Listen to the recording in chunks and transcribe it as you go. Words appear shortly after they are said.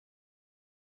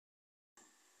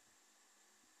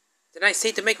Then I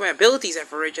say to make my abilities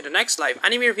average in the next live.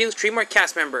 Anime reveals 3 more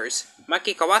cast members.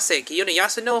 Maki Kawase, Kiyono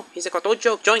Yasuno, Hisako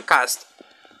Tōjō, joint cast.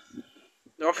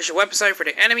 The official website for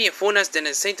the anime and Funas then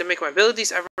is saying to make my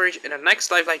abilities average in the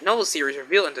next live light novel series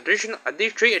reveal and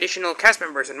 3 additional cast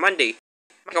members on Monday.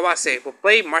 Maki Kawase will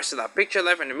play Marcella, picture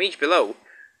left in the image below.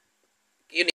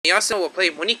 Kiyono Yasuno will play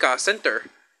Monica, center.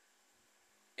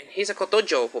 And Hisako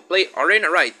Tōjō will play Arena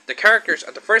right. The characters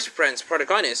are the first friends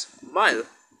protagonist, Mal,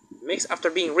 mixed after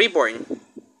being reborn.